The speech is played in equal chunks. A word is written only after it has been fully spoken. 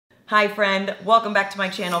Hi friend, welcome back to my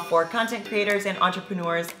channel for content creators and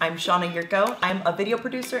entrepreneurs. I'm Shauna Yurko. I'm a video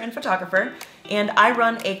producer and photographer, and I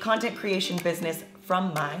run a content creation business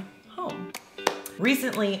from my home.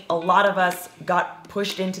 Recently, a lot of us got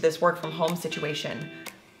pushed into this work from home situation,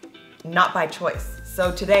 not by choice. So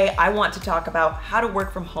today I want to talk about how to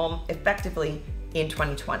work from home effectively in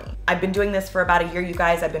 2020. I've been doing this for about a year, you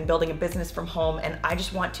guys. I've been building a business from home, and I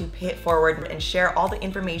just want to pay it forward and share all the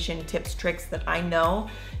information, tips, tricks that I know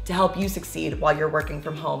to help you succeed while you're working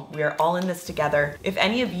from home. We are all in this together. If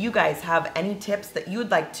any of you guys have any tips that you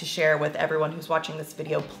would like to share with everyone who's watching this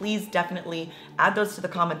video, please definitely add those to the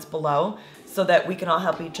comments below so that we can all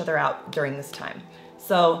help each other out during this time.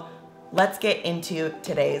 So let's get into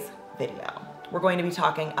today's video. We're going to be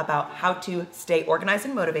talking about how to stay organized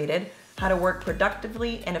and motivated, how to work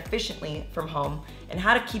productively and efficiently from home, and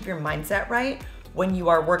how to keep your mindset right when you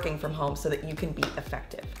are working from home so that you can be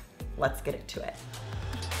effective. Let's get into it.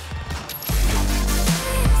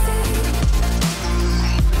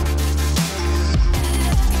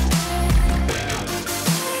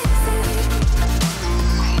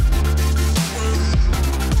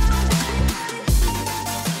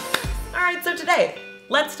 So today,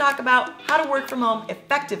 let's talk about how to work from home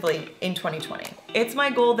effectively in 2020. It's my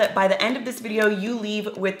goal that by the end of this video, you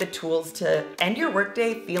leave with the tools to end your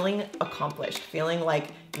workday feeling accomplished, feeling like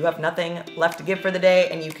you have nothing left to give for the day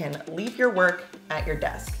and you can leave your work at your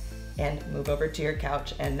desk and move over to your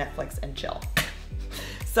couch and Netflix and chill.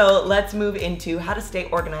 So let's move into how to stay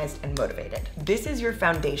organized and motivated. This is your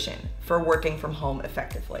foundation for working from home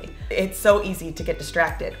effectively. It's so easy to get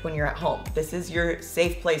distracted when you're at home. This is your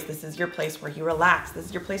safe place. This is your place where you relax. This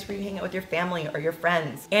is your place where you hang out with your family or your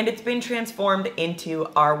friends. And it's been transformed into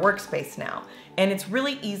our workspace now. And it's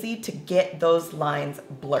really easy to get those lines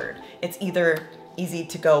blurred. It's either easy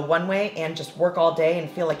to go one way and just work all day and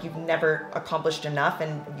feel like you've never accomplished enough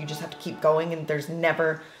and you just have to keep going and there's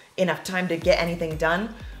never enough time to get anything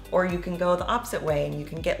done. Or you can go the opposite way and you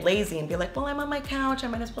can get lazy and be like, well, I'm on my couch, I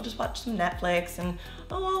might as well just watch some Netflix and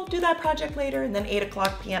oh, I'll do that project later. And then 8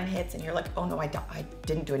 p.m. hits and you're like, oh no, I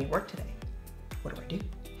didn't do any work today. What do I do?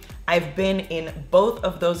 I've been in both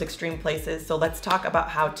of those extreme places. So let's talk about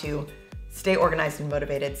how to stay organized and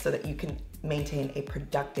motivated so that you can maintain a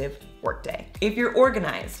productive workday. If you're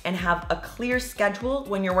organized and have a clear schedule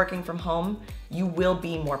when you're working from home, you will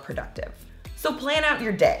be more productive. So plan out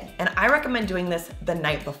your day, and I recommend doing this the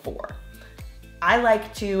night before. I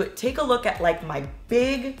like to take a look at like my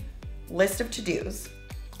big list of to-dos.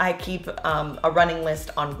 I keep a running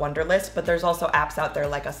list on Wunderlist, but there's also apps out there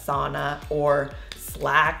like Asana or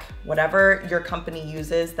Slack, whatever your company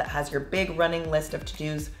uses that has your big running list of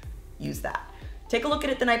to-dos, use that. Take a look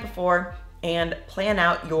at it the night before and plan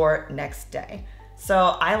out your next day.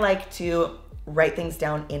 So I like to write things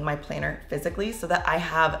down in my planner physically so that I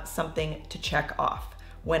have something to check off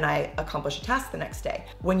when I accomplish a task the next day.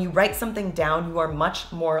 When you write something down, you are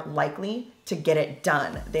much more likely to get it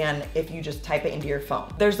done than if you just type it into your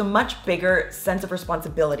phone. There's a much bigger sense of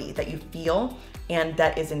responsibility that you feel and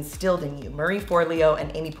that is instilled in you. Marie Forleo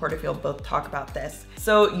and Amy Porterfield both talk about this.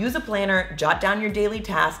 So use a planner, jot down your daily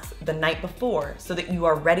tasks the night before so that you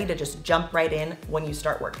are ready to just jump right in when you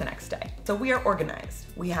start work the next day. So we are organized.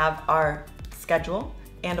 We have our schedule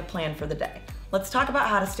and a plan for the day. Let's talk about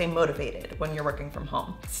how to stay motivated when you're working from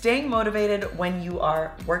home. Staying motivated when you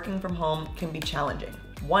are working from home can be challenging,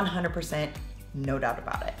 100%, no doubt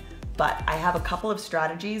about it. But I have a couple of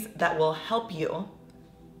strategies that will help you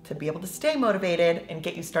to be able to stay motivated and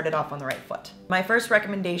get you started off on the right foot. My first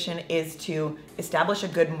recommendation is to establish a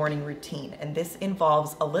good morning routine, and this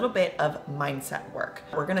involves a little bit of mindset work.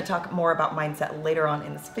 We're gonna talk more about mindset later on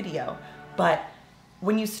in this video, but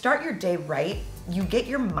when you start your day right, you get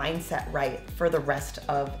your mindset right for the rest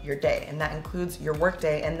of your day. And that includes your work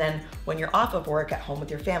day. And then when you're off of work at home with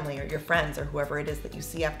your family or your friends or whoever it is that you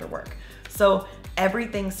see after work. So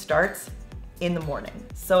everything starts in the morning.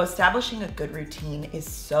 So establishing a good routine is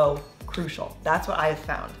so crucial. That's what I've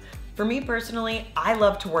found. For me personally, I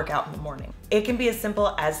love to work out in the morning. It can be as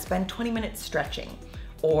simple as spend 20 minutes stretching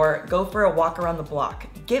or go for a walk around the block.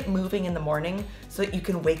 Get moving in the morning so that you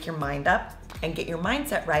can wake your mind up and get your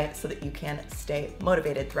mindset right so that you can stay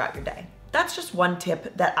motivated throughout your day. That's just one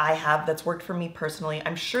tip that I have that's worked for me personally.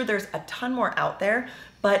 I'm sure there's a ton more out there,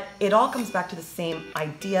 but it all comes back to the same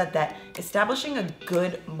idea that establishing a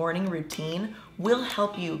good morning routine will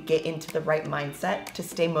help you get into the right mindset to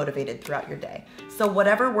stay motivated throughout your day. So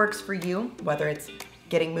whatever works for you, whether it's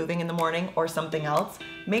getting moving in the morning or something else,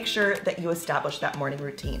 make sure that you establish that morning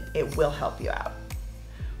routine. It will help you out.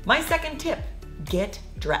 My second tip, get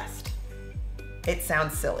dressed. It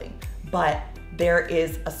sounds silly, but there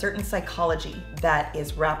is a certain psychology that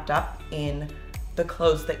is wrapped up in the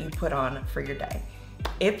clothes that you put on for your day.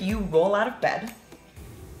 If you roll out of bed,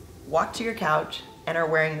 walk to your couch, and are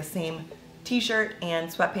wearing the same t-shirt and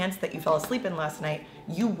sweatpants that you fell asleep in last night,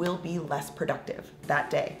 you will be less productive that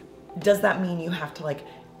day. Does that mean you have to like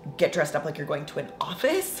get dressed up like you're going to an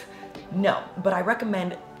office? No, but I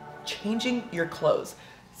recommend changing your clothes.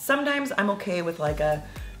 Sometimes I'm okay with like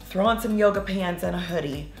throw on some yoga pants and a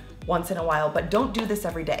hoodie once in a while, but don't do this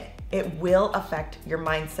every day. It will affect your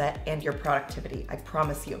mindset and your productivity, I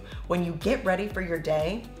promise you. When you get ready for your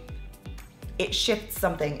day, it shifts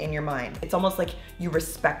something in your mind. It's almost like you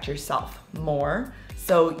respect yourself more,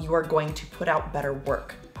 so you are going to put out better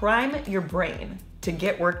work. Prime your brain to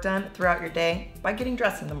get work done throughout your day by getting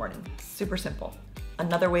dressed in the morning. Super simple.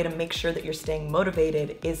 Another way to make sure that you're staying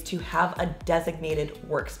motivated is to have a designated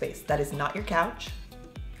workspace that is not your couch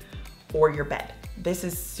or your bed. This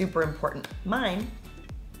is super important. Mine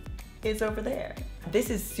is over there.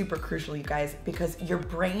 This is super crucial, you guys, because your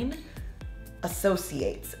brain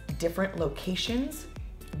associates different locations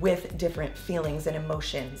with different feelings and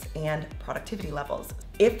emotions and productivity levels.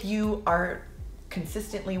 If you are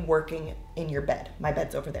consistently working in your bed, my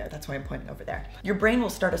bed's over there, that's why I'm pointing over there, your brain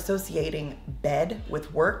will start associating bed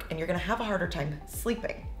with work, and you're gonna have a harder time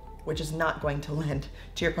sleeping, which is not going to lend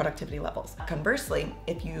to your productivity levels. Conversely,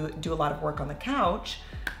 if you do a lot of work on the couch,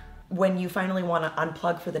 when you finally wanna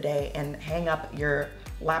unplug for the day and hang up your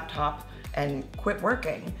laptop and quit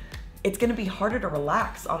working, it's gonna be harder to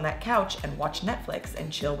relax on that couch and watch Netflix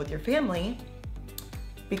and chill with your family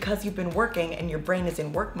because you've been working and your brain is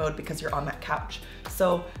in work mode because you're on that couch.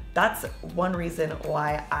 So that's one reason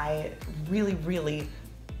why I really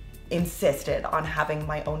insisted on having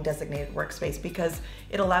my own designated workspace, because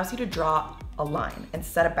it allows you to draw a line and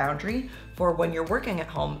set a boundary for when you're working at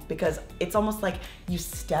home, because it's almost like you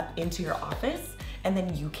step into your office and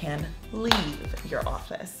then you can leave your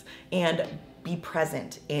office and be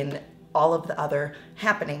present in all of the other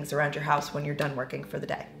happenings around your house when you're done working for the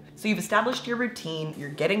day. So you've established your routine, you're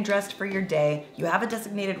getting dressed for your day, you have a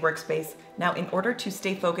designated workspace. Now, in order to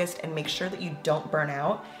stay focused and make sure that you don't burn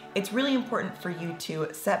out, it's really important for you to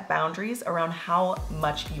set boundaries around how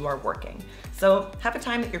much you are working. So have a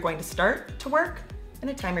time that you're going to start to work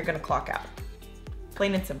and a time you're gonna clock out.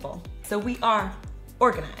 Plain and simple. So we are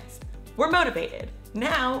organized, we're motivated.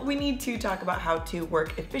 Now we need to talk about how to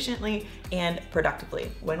work efficiently and productively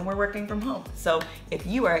when we're working from home. So if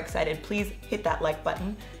you are excited, please hit that like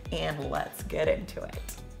button and let's get into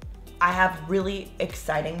it. I have really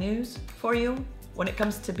exciting news for you. When it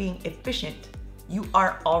comes to being efficient, you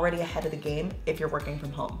are already ahead of the game if you're working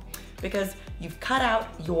from home, because you've cut out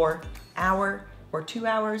your hour or 2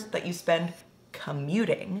 hours that you spend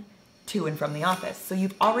commuting to and from the office. So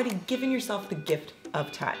you've already given yourself the gift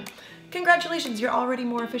of time. Congratulations, you're already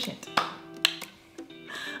more efficient.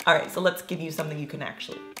 All right, so let's give you something you can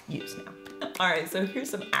actually use now. All right, so here's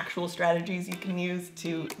some actual strategies you can use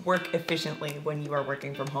to work efficiently when you are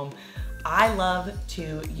working from home. I love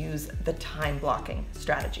to use the time blocking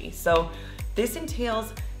strategy. So this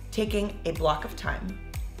entails taking a block of time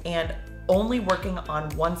and only working on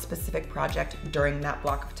one specific project during that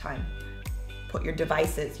block of time. Put your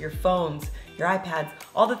devices, your phones, your iPads,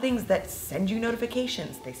 all the things that send you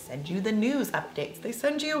notifications. They send you the news updates. They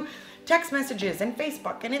send you text messages and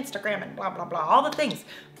Facebook and Instagram and blah, blah, blah, all the things.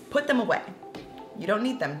 Put them away. You don't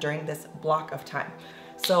need them during this block of time.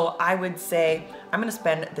 So I would say I'm gonna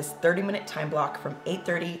spend this 30-minute time block from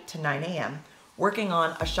 8:30 to 9 a.m. working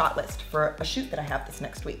on a shot list for a shoot that I have this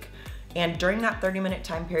next week. And during that 30-minute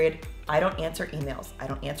time period, I don't answer emails. I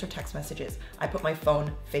don't answer text messages. I put my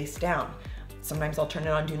phone face down. Sometimes I'll turn it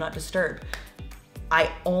on Do Not Disturb.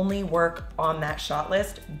 I only work on that shot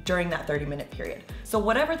list during that 30-minute period. So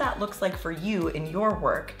whatever that looks like for you in your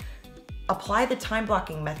work, apply the time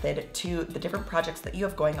blocking method to the different projects that you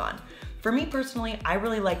have going on. For me personally, I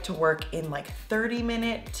really like to work in like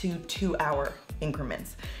 30-minute to 2-hour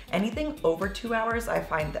increments. Anything over 2 hours, I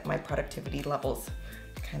find that my productivity levels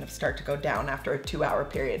kind of start to go down after a 2-hour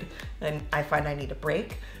period. Then I find I need a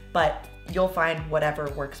break, but you'll find whatever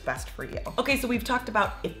works best for you. Okay, so we've talked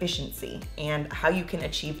about efficiency and how you can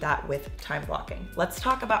achieve that with time blocking. Let's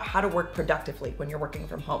talk about how to work productively when you're working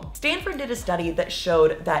from home. Stanford did a study that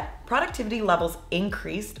showed that productivity levels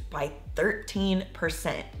increased by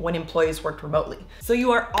 13% when employees worked remotely. So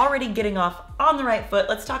you are already getting off on the right foot.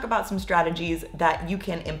 Let's talk about some strategies that you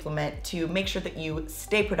can implement to make sure that you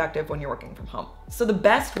stay productive when you're working from home. So the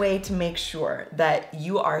best way to make sure that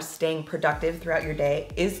you are staying productive throughout your day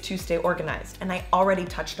is to stay organized. And I already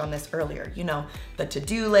touched on this earlier. You know, the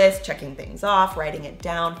to-do list, checking things off, writing it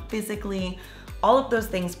down physically, All of those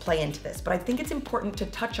things play into this, but I think it's important to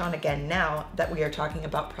touch on again now that we are talking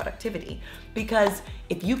about productivity, because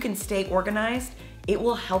if you can stay organized, it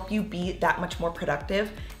will help you be that much more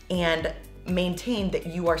productive and maintain that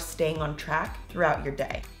you are staying on track throughout your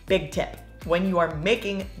day. Big tip, when you are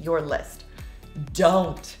making your list,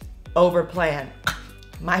 don't overplan.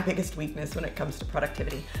 My biggest weakness when it comes to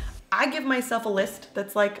productivity. I give myself a list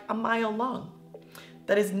that's like a mile long.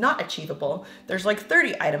 That is not achievable. There's like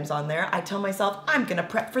 30 items on there. I tell myself, I'm gonna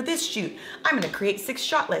prep for this shoot. I'm gonna create 6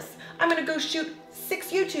 shot lists. I'm gonna go shoot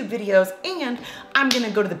 6 YouTube videos, and I'm gonna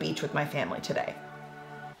go to the beach with my family today.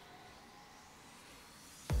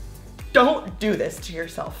 Don't do this to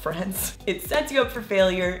yourself, friends. It sets you up for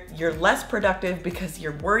failure. You're less productive because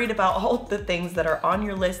you're worried about all the things that are on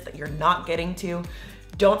your list that you're not getting to.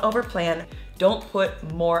 Don't overplan. Don't put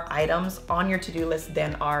more items on your to-do list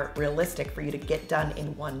than are realistic for you to get done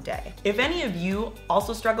in one day. If any of you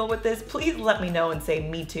also struggle with this, please let me know and say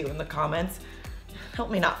me too in the comments.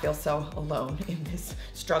 Help me not feel so alone in this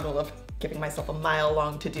struggle of giving myself a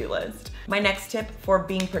mile-long to-do list. My next tip for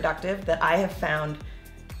being productive that I have found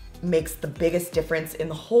makes the biggest difference in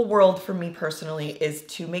the whole world for me personally is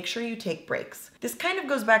to make sure you take breaks. This kind of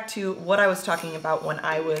goes back to what I was talking about when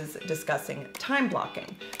I was discussing time blocking.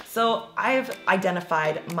 So I've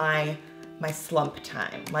identified my slump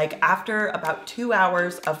time. Like after about 2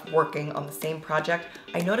 hours of working on the same project,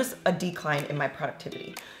 I notice a decline in my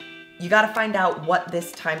productivity. You gotta find out what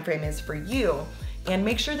this time frame is for you and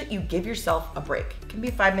make sure that you give yourself a break. It can be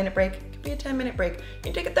a 5-minute break, it can be a 10-minute break, you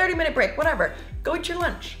can take a 30-minute break, whatever. Go eat your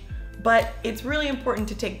lunch. But it's really important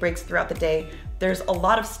to take breaks throughout the day. There's a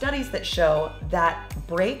lot of studies that show that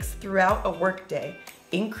breaks throughout a workday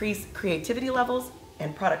increase creativity levels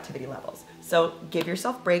and productivity levels. So give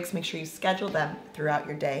yourself breaks, make sure you schedule them throughout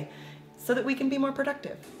your day so that we can be more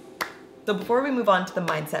productive. So before we move on to the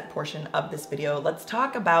mindset portion of this video, let's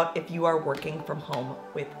talk about if you are working from home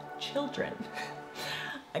with children.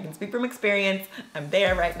 I can speak from experience, I'm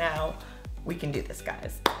there right now. We can do this,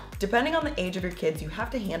 guys. Depending on the age of your kids, you have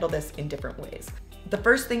to handle this in different ways. The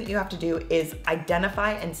first thing you have to do is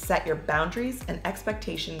identify and set your boundaries and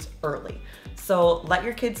expectations early. So let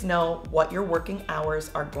your kids know what your working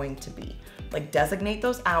hours are going to be. Like designate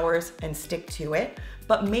those hours and stick to it,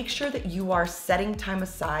 but make sure that you are setting time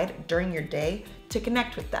aside during your day to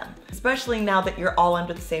connect with them. Especially now that you're all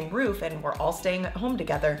under the same roof and we're all staying at home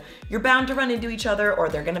together, you're bound to run into each other, or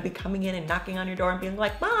they're gonna be coming in and knocking on your door and being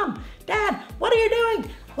like, Mom, Dad, what are you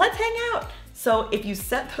doing? Let's hang out. So if you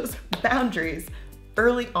set those boundaries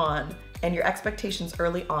early on and your expectations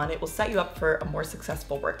early on, it will set you up for a more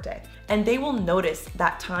successful workday. And they will notice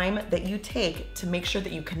that time that you take to make sure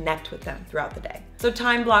that you connect with them throughout the day. So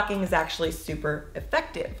time blocking is actually super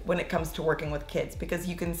effective when it comes to working with kids, because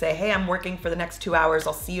you can say, hey, I'm working for the next 2 hours,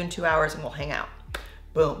 I'll see you in 2 hours and we'll hang out.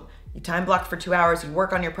 Boom. You time block for 2 hours, you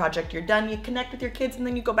work on your project, you're done, you connect with your kids, and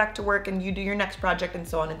then you go back to work and you do your next project and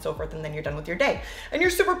so on and so forth, and then you're done with your day. And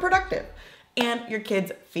you're super productive. And your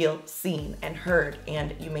kids feel seen and heard,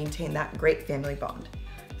 and you maintain that great family bond.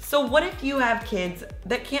 So what if you have kids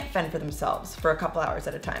that can't fend for themselves for a couple hours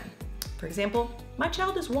at a time? For example, my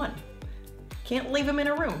child is 1. Can't leave him in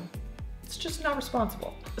a room. It's just not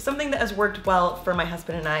responsible. Something that has worked well for my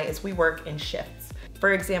husband and I is we work in shifts.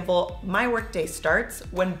 For example, my workday starts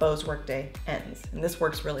when Bo's workday ends, and this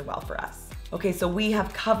works really well for us. Okay, so we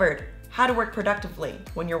have covered how to work productively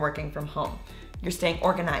when you're working from home. You're staying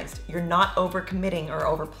organized, you're not overcommitting or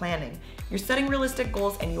over-planning, you're setting realistic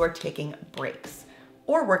goals, and you are taking breaks,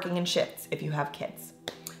 or working in shifts if you have kids.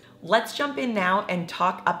 Let's jump in now and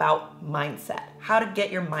talk about mindset, how to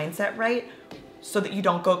get your mindset right so that you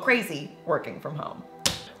don't go crazy working from home.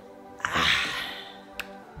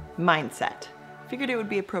 Mindset. Figured it would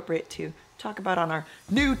be appropriate to talk about on our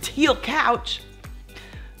new teal couch.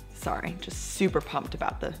 Sorry, just super pumped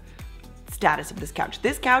about the status of this couch.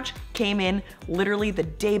 This couch came in literally the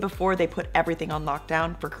day before they put everything on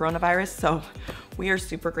lockdown for coronavirus, so we are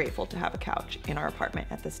super grateful to have a couch in our apartment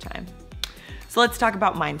at this time. So let's talk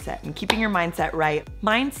about mindset and keeping your mindset right.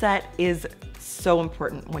 Mindset is so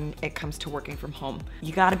important when it comes to working from home.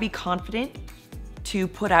 You gotta be confident to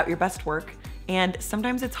put out your best work, and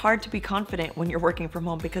sometimes it's hard to be confident when you're working from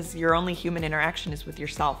home because your only human interaction is with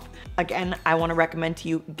yourself. Again, I wanna recommend to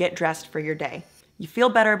you, get dressed for your day. You feel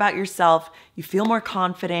better about yourself, you feel more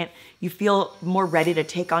confident, you feel more ready to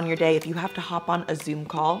take on your day. If you have to hop on a Zoom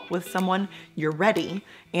call with someone, you're ready,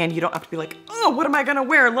 and you don't have to be like, oh, what am I gonna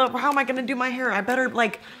wear? How am I gonna do my hair? I better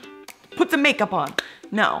like put some makeup on.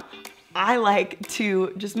 No, I like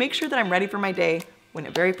to just make sure that I'm ready for my day when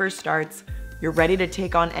it very first starts. You're ready to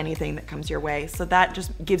take on anything that comes your way. So that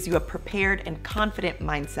just gives you a prepared and confident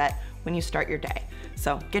mindset when you start your day.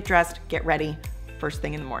 So get dressed, get ready, first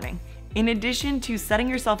thing in the morning. In addition to setting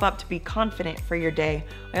yourself up to be confident for your day,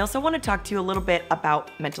 I also want to talk to you a little bit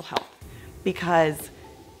about mental health, because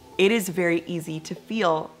it is very easy to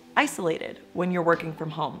feel isolated when you're working from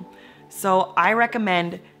home. So I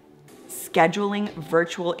recommend scheduling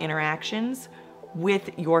virtual interactions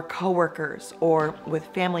with your coworkers or with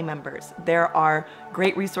family members. There are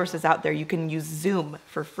great resources out there. You can use Zoom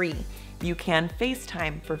for free. You can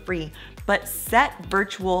FaceTime for free, but set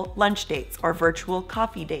virtual lunch dates or virtual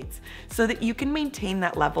coffee dates so that you can maintain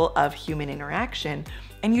that level of human interaction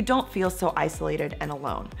and you don't feel so isolated and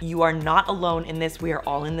alone. You are not alone in this. We are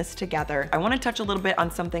all in this together. I want to touch a little bit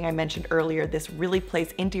on something I mentioned earlier. This really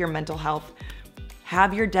plays into your mental health.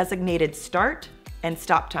 Have your designated start and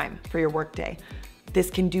stop time for your workday. This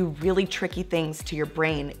can do really tricky things to your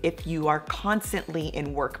brain if you are constantly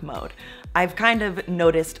in work mode. I've kind of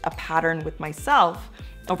noticed a pattern with myself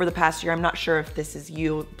over the past year. I'm not sure if this is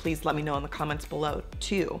you. Please let me know in the comments below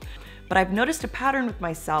too. But I've noticed a pattern with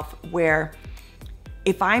myself where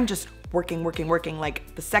if I'm just working,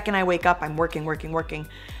 like the second I wake up, I'm working,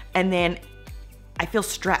 and then I feel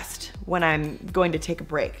stressed when I'm going to take a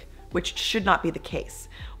break, which should not be the case.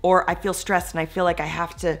 Or I feel stressed and I feel like I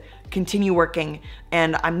have to continue working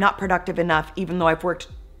and I'm not productive enough even though I've worked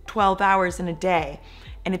 12 hours in a day.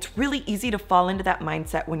 And it's really easy to fall into that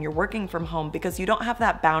mindset when you're working from home because you don't have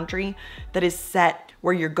that boundary that is set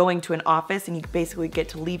where you're going to an office and you basically get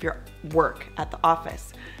to leave your work at the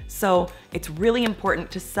office. So it's really important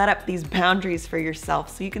to set up these boundaries for yourself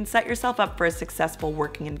so you can set yourself up for a successful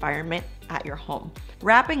working environment at your home.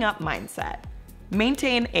 Wrapping up mindset.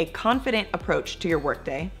 Maintain a confident approach to your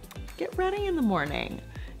workday, get ready in the morning,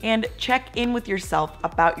 and check in with yourself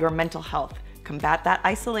about your mental health. Combat that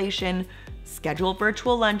isolation, schedule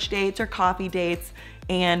virtual lunch dates or coffee dates,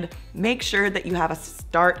 and make sure that you have a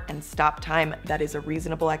start and stop time that is a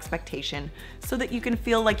reasonable expectation so that you can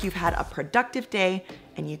feel like you've had a productive day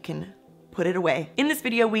and you can put it away. In this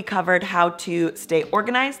video, we covered how to stay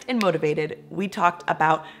organized and motivated. We talked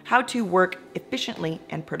about how to work efficiently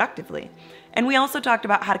and productively. And we also talked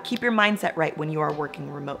about how to keep your mindset right when you are working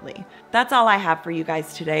remotely. That's all I have for you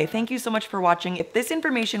guys today. Thank you so much for watching. If this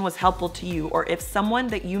information was helpful to you, or if someone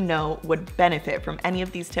that you know would benefit from any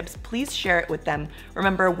of these tips, please share it with them.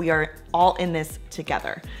 Remember, we are all in this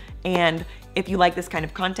together. And if you like this kind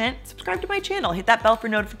of content, subscribe to my channel, hit that bell for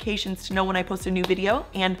notifications to know when I post a new video,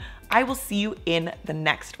 and I will see you in the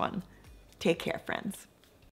next one. Take care, friends.